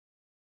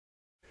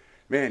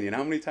Man, you know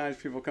how many times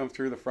people come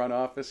through the front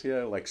office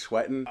here like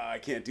sweating? "Oh, I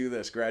can't do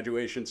this.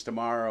 Graduation's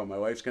tomorrow. My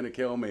wife's going to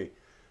kill me."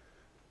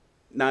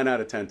 9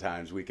 out of 10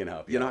 times we can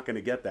help. You're Yeah. not going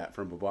to get that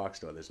from a box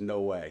store. There's no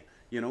way.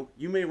 You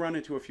may run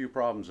into a few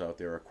problems out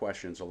there or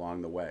questions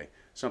along the way,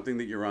 something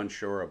that you're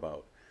unsure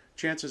about.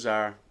 Chances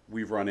are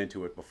we've run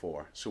into it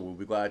before, so we'll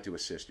be glad to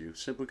assist you.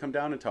 Simply come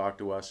down and talk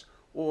to us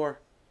or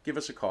give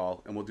us a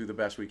call and we'll do the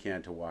best we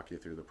can to walk you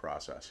through the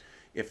process.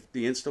 If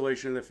the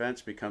installation of the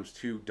fence becomes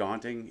too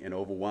daunting and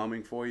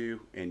overwhelming for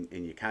you and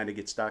you kind of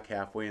get stuck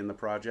halfway in the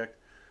project,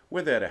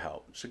 we're there to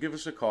help. So give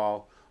us a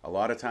call. A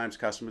lot of times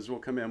customers will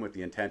come in with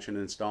the intention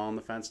of installing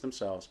the fence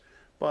themselves,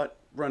 but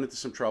run into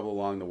some trouble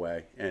along the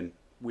way and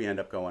we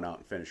end up going out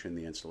and finishing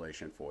the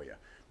installation for you.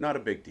 Not a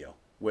big deal.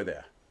 We're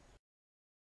there.